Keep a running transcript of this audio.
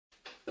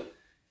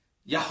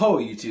Yahoo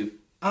YouTube,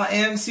 I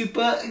am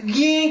Super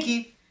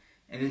Genki,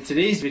 and in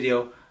today's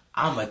video,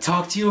 I'm gonna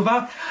talk to you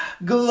about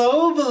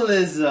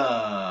globalism.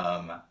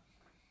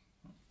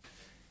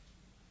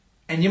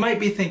 And you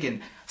might be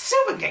thinking,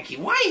 Super Genki,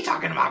 why are you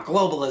talking about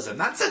globalism?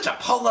 That's such a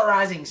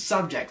polarizing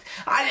subject.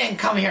 I didn't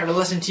come here to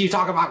listen to you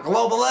talk about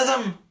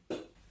globalism.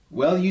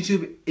 Well,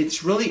 YouTube,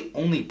 it's really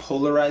only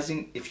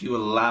polarizing if you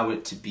allow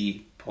it to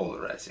be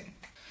polarizing.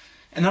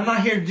 And I'm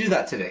not here to do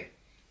that today.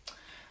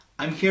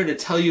 I'm here to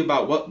tell you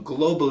about what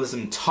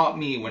globalism taught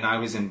me when I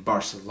was in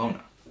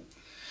Barcelona.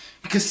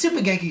 Because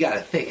Super Genki got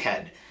a thick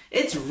head.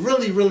 It's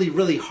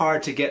really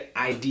hard to get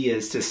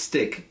ideas to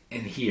stick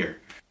in here.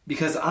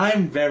 Because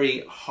I'm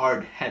very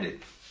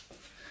hard-headed.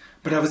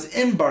 But I was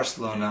in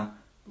Barcelona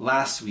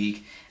last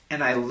week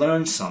and I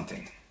learned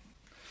something.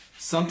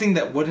 Something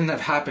that wouldn't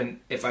have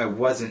happened if I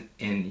wasn't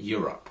in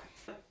Europe.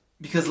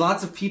 Because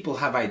lots of people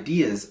have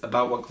ideas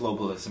about what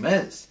globalism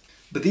is.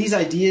 But these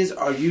ideas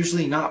are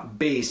usually not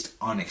based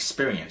on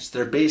experience.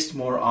 They're based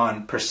more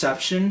on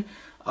perception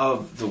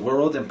of the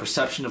world and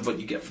perception of what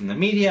you get from the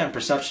media and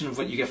perception of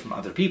what you get from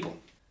other people.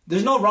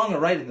 There's no wrong or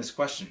right in this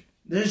question.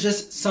 There's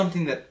just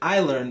something that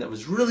I learned that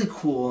was really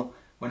cool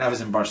when I was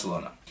in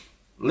Barcelona.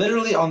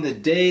 Literally on the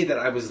day that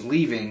I was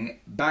leaving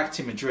back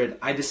to Madrid,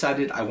 I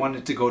decided I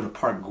wanted to go to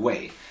Park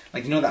Güell.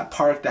 Like, you know that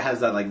park that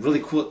has that like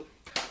really cool...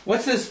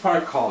 What's this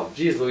park called?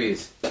 Jeez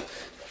Louise.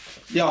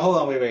 Yeah, hold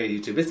on, wait,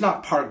 YouTube. It's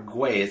not Park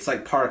Güell, it's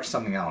like Park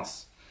something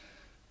else.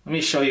 Let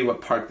me show you what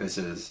park this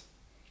is.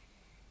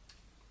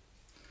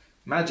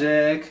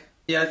 Magic.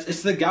 Yeah,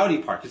 it's the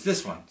Gaudi Park. It's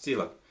this one. See,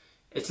 look.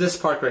 It's this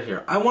park right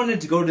here. I wanted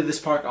to go to this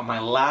park on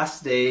my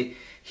last day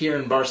here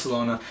in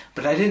Barcelona,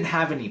 but I didn't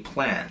have any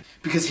plan.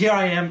 Because here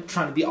I am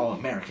trying to be all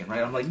American,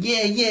 right? I'm like,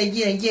 yeah.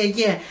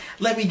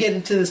 Let me get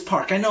into this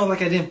park. I know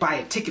like I didn't buy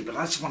a ticket, but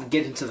I just want to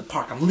get into the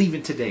park. I'm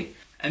leaving today.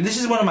 And this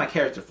is one of my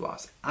character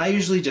flaws. I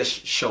usually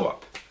just show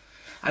up.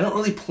 I don't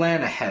really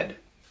plan ahead.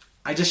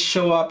 I just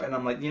show up and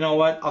I'm like, you know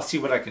what? I'll see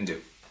what I can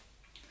do.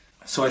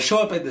 So I show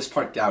up at this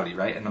Park Gaudi,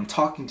 right? And I'm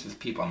talking to the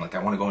people. I'm like,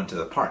 I want to go into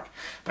the park,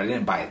 but I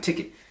didn't buy a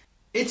ticket.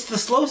 It's the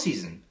slow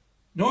season.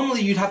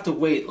 Normally you'd have to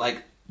wait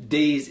like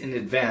days in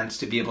advance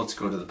to be able to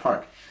go to the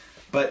park.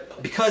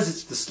 But because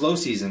it's the slow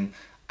season,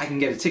 I can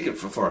get a ticket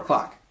for 4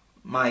 o'clock.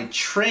 My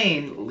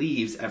train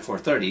leaves at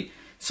 4:30,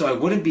 so I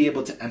wouldn't be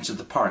able to enter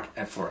the park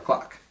at 4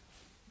 o'clock.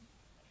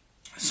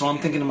 So I'm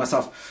thinking to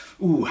myself,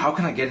 ooh, how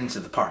can I get into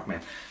the park,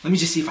 man? Let me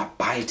just see if I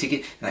buy a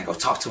ticket and I go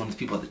talk to one of the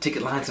people at the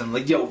ticket lines and I'm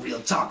like, yo, real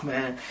talk,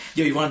 man.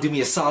 Yo, you want to do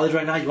me a solid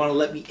right now? You want to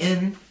let me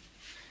in?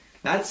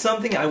 That's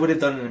something I would have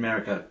done in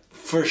America,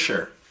 for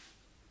sure.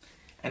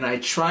 And I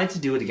tried to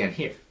do it again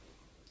here.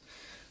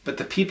 But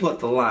the people at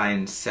the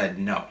line said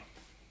no.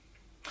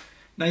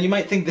 Now you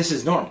might think this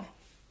is normal,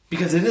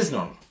 because it is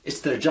normal. It's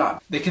their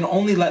job. They can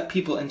only let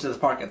people into the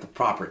park at the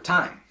proper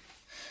time.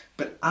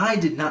 But I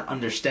did not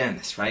understand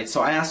this, right?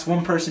 So I asked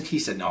one person, he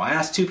said no. I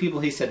asked 2 people,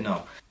 he said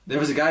no. There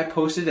was a guy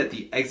posted at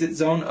the exit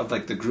zone of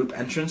like the group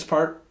entrance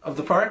part of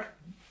the park.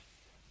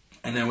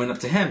 And I went up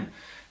to him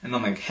and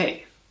I'm like,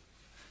 hey,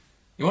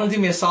 you want to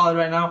do me a solid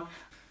right now?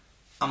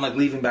 I'm like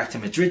leaving back to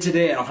Madrid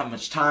today. I don't have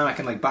much time. I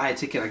can like buy a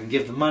ticket. I can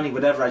give the money,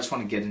 whatever. I just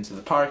want to get into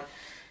the park.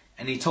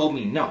 And he told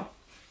me no.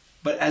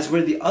 But as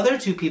where the other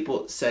 2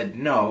 people said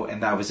no,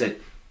 and that was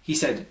it. He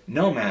said,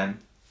 no, man.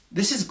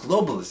 This is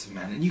globalism,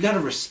 man, and you gotta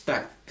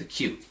respect the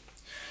queue.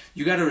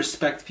 You gotta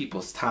respect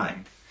people's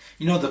time.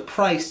 You know, the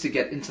price to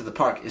get into the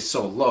park is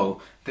so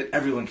low that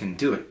everyone can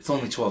do it. It's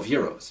only 12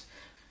 euros.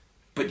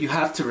 But you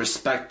have to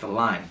respect the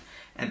line.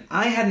 And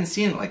I hadn't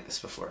seen it like this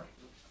before.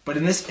 But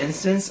in this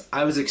instance,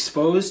 I was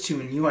exposed to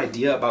a new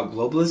idea about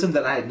globalism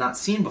that I had not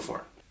seen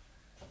before.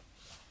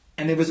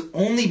 And it was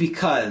only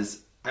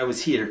because I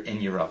was here in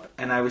Europe,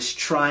 and I was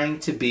trying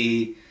to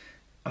be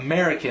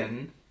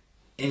American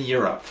in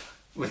Europe.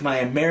 With my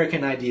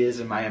American ideas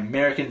and my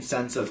American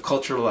sense of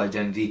cultural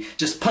identity,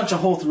 just punch a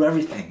hole through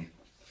everything.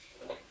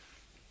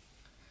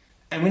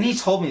 And when he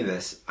told me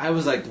this, I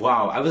was like,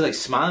 wow. I was like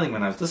smiling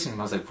when I was listening.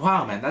 I was like,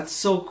 wow, man, that's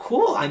so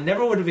cool. I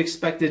never would have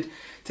expected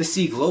to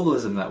see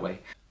globalism that way.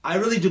 I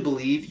really do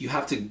believe you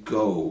have to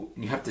go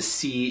and you have to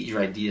see your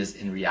ideas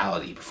in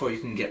reality before you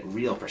can get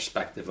real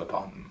perspective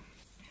upon them.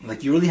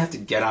 Like, you really have to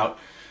get out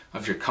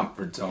of your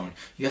comfort zone.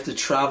 You have to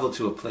travel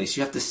to a place.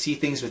 You have to see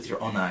things with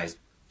your own eyes.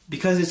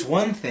 Because it's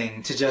one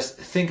thing to just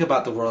think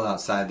about the world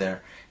outside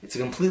there. It's a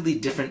completely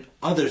different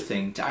other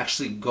thing to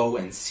actually go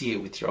and see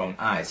it with your own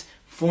eyes.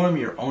 Form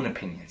your own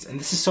opinions. And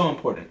this is so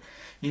important.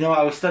 You know,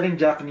 I was studying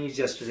Japanese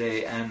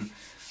yesterday and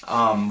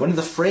one of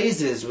the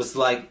phrases was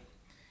like,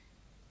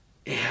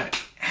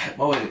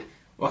 what was it?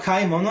 若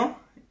い者、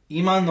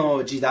今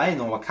の時代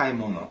の若い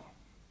者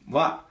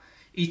は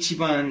一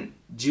番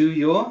重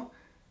要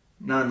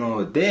な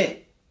の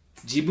で、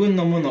自分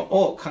のもの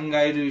を考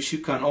える習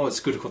慣を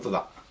作ること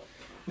だ。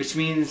Which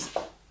means,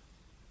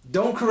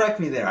 don't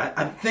correct me there,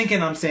 I'm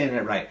thinking I'm saying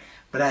it right,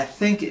 but I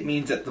think it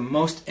means that the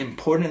most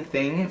important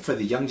thing for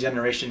the young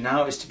generation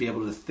now is to be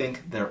able to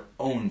think their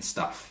own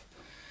stuff.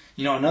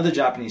 You know, another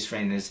Japanese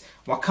phrase is,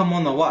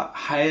 wakamono wa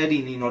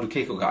hayari ni noru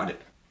keiko ga aru.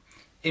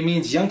 It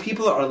means young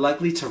people are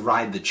likely to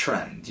ride the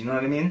trend, you know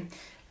what I mean?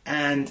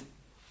 And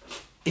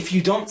if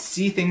you don't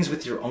see things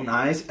with your own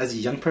eyes as a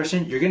young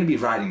person, you're going to be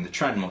riding the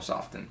trend most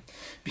often.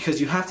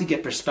 Because you have to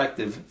get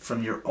perspective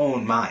from your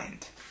own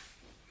mind.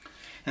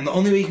 And the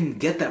only way you can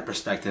get that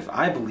perspective,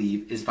 I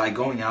believe, is by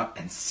going out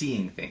and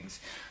seeing things,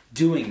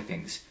 doing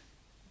things,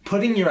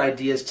 putting your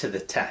ideas to the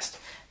test,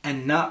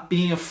 and not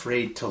being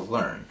afraid to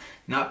learn,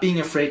 not being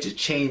afraid to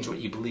change what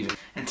you believe in.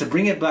 And to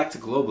bring it back to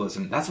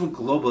globalism, that's what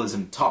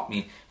globalism taught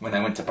me when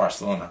I went to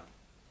Barcelona.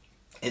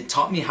 It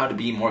taught me how to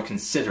be more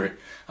considerate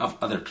of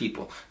other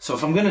people. So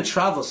if I'm going to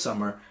travel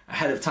somewhere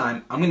ahead of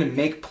time, I'm going to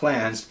make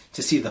plans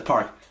to see the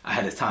park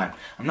ahead of time.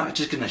 I'm not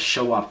just going to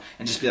show up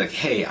and just be like,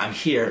 hey, I'm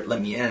here,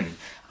 let me in.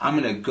 I'm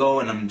going to go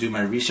and I'm going to do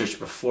my research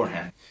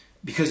beforehand.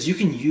 Because you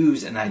can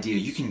use an idea,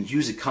 you can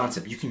use a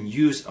concept, you can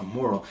use a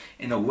moral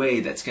in a way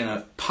that's going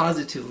to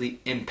positively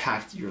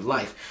impact your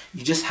life.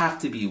 You just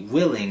have to be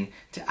willing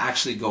to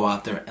actually go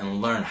out there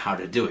and learn how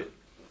to do it.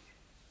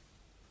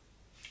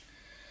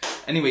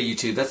 Anyway,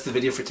 YouTube, that's the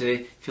video for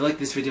today. If you like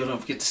this video, don't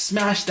forget to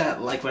smash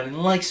that like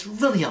button. Likes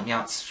really help me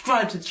out.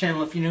 Subscribe to the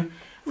channel if you're new.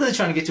 Really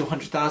trying to get to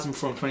 100,000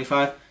 before I'm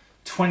 25.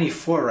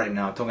 24 right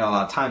now, don't got a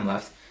lot of time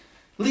left.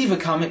 Leave a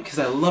comment because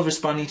I love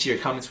responding to your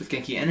comments with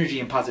Genki energy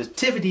and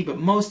positivity, but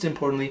most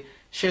importantly,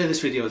 share this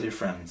video with your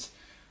friends.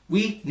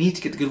 We need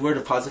to get the good word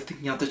of positive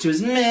thinking out there to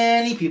as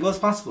many people as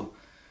possible.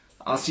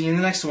 I'll see you in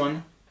the next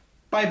one.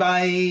 Bye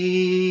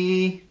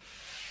bye.